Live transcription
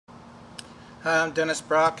Hi, I'm Dennis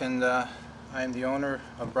Brock, and I am the owner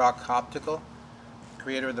of Brock Optical,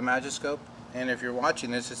 creator of the Magiscope. And if you're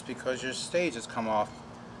watching this, it's because your stage has come off,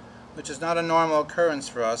 which is not a normal occurrence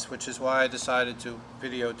for us, which is why I decided to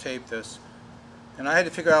videotape this. And I had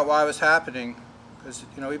to figure out why it was happening, because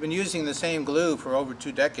we've been using the same glue for over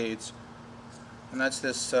 2 decades, and that's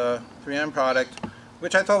this 3M product,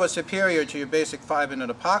 which I thought was superior to your basic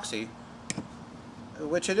 5-minute epoxy,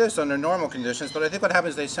 which it is under normal conditions. But I think what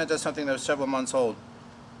happens is they sent us something that was several months old,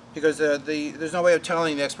 because there's no way of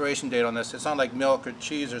telling the expiration date on this. It's not like milk or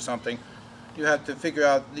cheese or something. You have to figure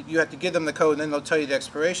out, you have to give them the code, and then they'll tell you the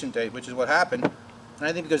expiration date, which is what happened. And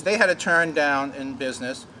I think because they had to turn down in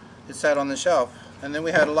business, it sat on the shelf. And then we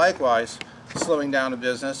had likewise slowing down the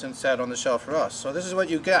business and sat on the shelf for us. So this is what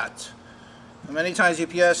you get. And many times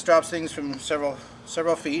UPS drops things from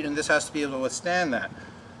several feet, and this has to be able to withstand that.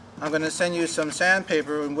 I'm going to send you some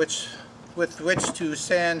sandpaper with which to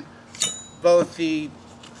sand both the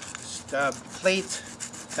plate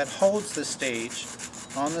that holds the stage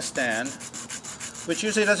on the stand, which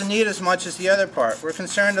usually doesn't need as much as the other part. We're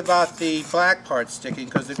concerned about the black part sticking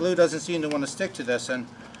because the glue doesn't seem to want to stick to this, and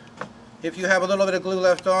if you have a little bit of glue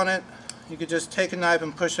left on it, you could just take a knife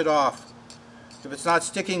and push it off. If it's not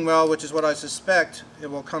sticking well, which is what I suspect,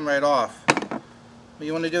 it will come right off. What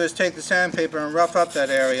you want to do is take the sandpaper and rough up that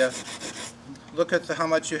area. Look at how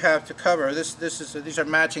much you have to cover. These are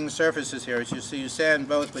matching surfaces here. As you see, you sand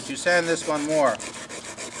both, but you sand this one more.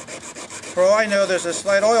 For all I know, there's a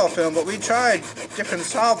slight oil film, but we tried different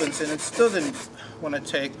solvents and it still didn't want to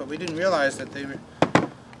take, but we didn't realize that they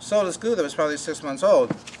sold us glue that was probably 6 months old.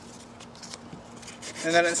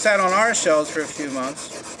 And then it sat on our shelves for a few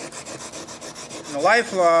months. And the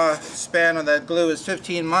lifespan of that glue is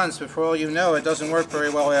 15 months, but for all you know, it doesn't work very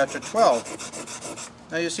well after 12.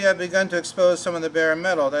 Now you see I've begun to expose some of the bare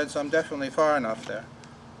metal. I'm definitely far enough there.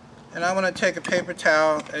 And I want to take a paper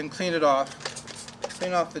towel and clean it off.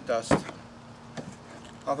 Clean off the dust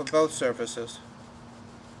off of both surfaces.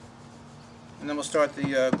 And then we'll start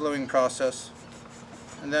the gluing process.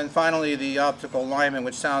 And then finally the optical alignment,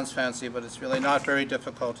 which sounds fancy, but it's really not very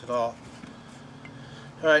difficult at all.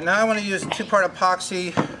 Alright, now I want to use a 2-part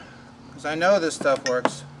epoxy, because I know this stuff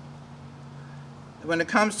works. When it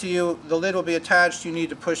comes to you, the lid will be attached. You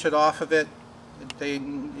need to push it off of it.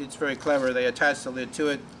 It's very clever. They attach the lid to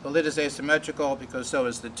it. The lid is asymmetrical because so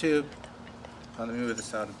is the tube. Let me move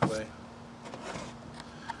this out of the way.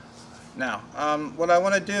 Now, what I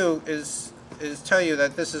want to do is tell you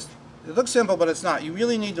that it looks simple, but it's not. You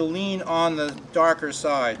really need to lean on the darker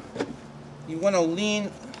side. You want to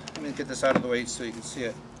lean, let me get this out of the way so you can see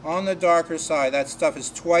it. On the darker side, that stuff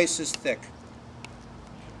is twice as thick.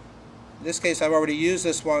 In this case, I've already used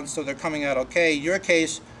this one, so they're coming out okay. In your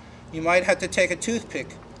case, you might have to take a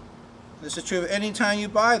toothpick. This is true of any time you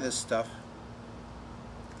buy this stuff.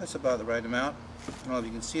 That's about the right amount. I don't know if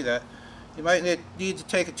you can see that. You might need to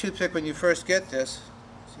take a toothpick when you first get this.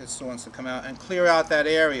 It's the ones that come out, and clear out that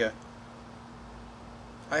area.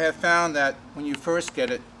 I have found that when you first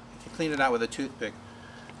get it, if you clean it out with a toothpick,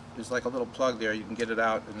 there's like a little plug there, you can get it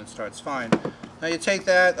out and it starts fine. Now you take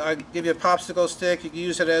that, I give you a popsicle stick, you can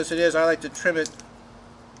use it as it is. I like to trim it.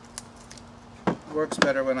 It works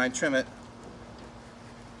better when I trim it.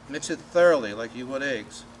 Mix it thoroughly like you would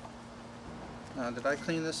eggs. Did I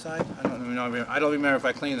clean this side? I don't remember if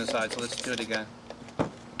I cleaned this side, so let's do it again.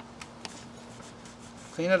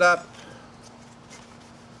 Clean it up.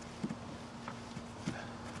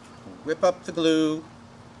 Whip up the glue.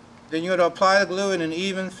 Then you're going to apply the glue in an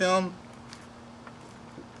even film.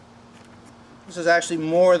 This is actually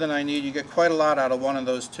more than I need. You get quite a lot out of one of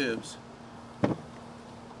those tubes.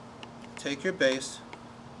 Take your base.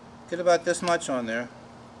 Get about this much on there.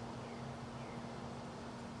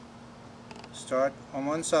 Start on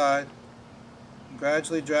one side.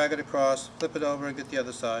 Gradually drag it across. Flip it over and get the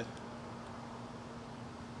other side.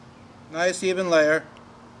 Nice even layer.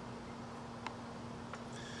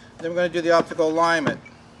 Then we're going to do the optical alignment.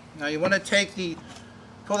 Now you want to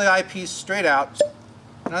pull the eyepiece straight out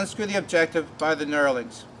and unscrew the objective by the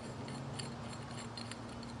knurlings.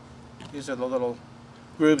 These are the little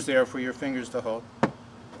grooves there for your fingers to hold.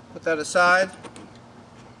 Put that aside.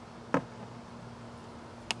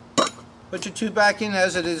 Put your tube back in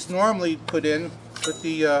as it is normally put in. Put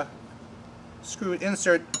the screw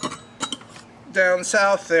insert down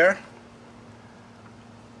south there.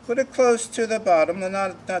 Put it close to the bottom,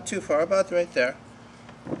 not too far, about right there.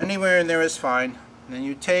 Anywhere in there is fine. And then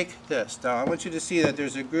you take this. Now I want you to see that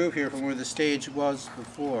there's a groove here from where the stage was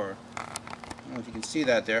before. I don't know if you can see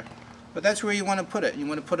that there. But that's where you want to put it. You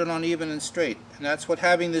want to put it on even and straight. And that's what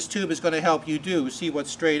having this tube is going to help you do. See what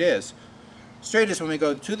straight is. Straight is when we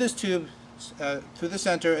go to this tube, through the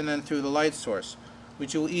center and then through the light source,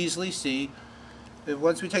 which you'll easily see.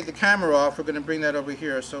 Once we take the camera off, we're going to bring that over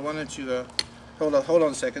here. So why don't you hold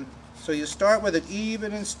on a second. So you start with it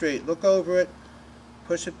even and straight. Look over it,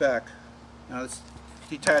 push it back. Now let's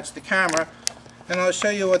detach the camera, and I'll show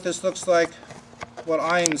you what this looks like, what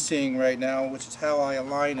I am seeing right now, which is how I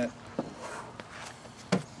align it.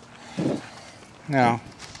 Now,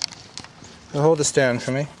 hold the stand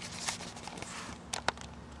for me.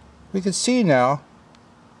 We can see now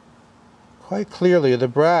quite clearly the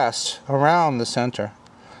brass around the center.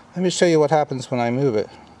 Let me show you what happens when I move it.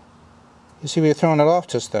 You see we're throwing it off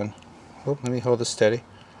just then. Oh, let me hold this steady.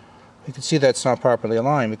 We can see that's not properly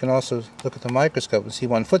aligned. We can also look at the microscope and see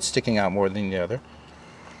one foot sticking out more than the other.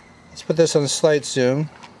 Let's put this on a slight zoom.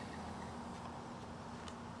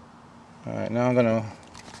 Alright, now I'm going to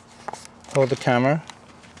hold the camera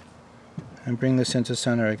and bring this into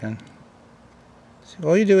center again. See,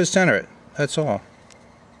 all you do is center it. That's all.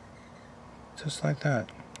 Just like that.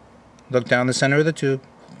 Look down the center of the tube.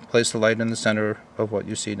 Place the light in the center of what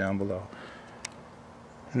you see down below.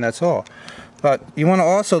 And that's all. But you want to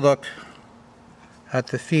also look at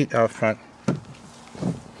the feet out front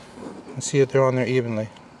and see if they're on there evenly.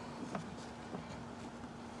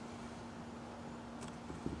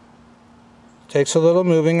 Takes a little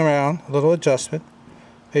moving around, a little adjustment.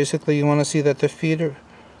 Basically, you want to see that the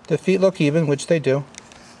feet look even, which they do,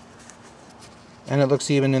 and it looks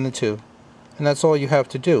even in the tube. And that's all you have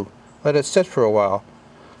to do. Let it sit for a while.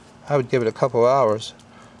 I would give it a couple hours.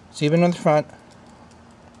 It's even on the front.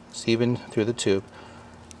 It's even through the tube,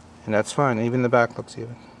 and that's fine. Even the back looks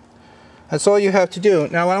even. That's all you have to do.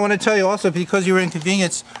 Now, what I want to tell you also, because you're in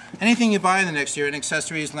convenience, anything you buy in the next year, in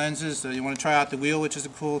accessories, lenses, you want to try out the wheel, which is a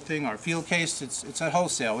cool thing, or field case, it's at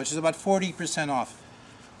wholesale, which is about 40% off.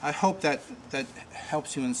 I hope that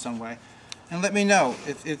helps you in some way. And let me know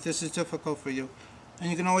if this is difficult for you.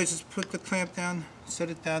 And you can always just put the clamp down, set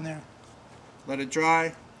it down there, let it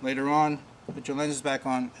dry. Later on, put your lenses back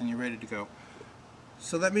on, and you're ready to go.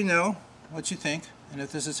 So let me know what you think, and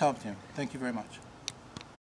if this has helped you. Thank you very much.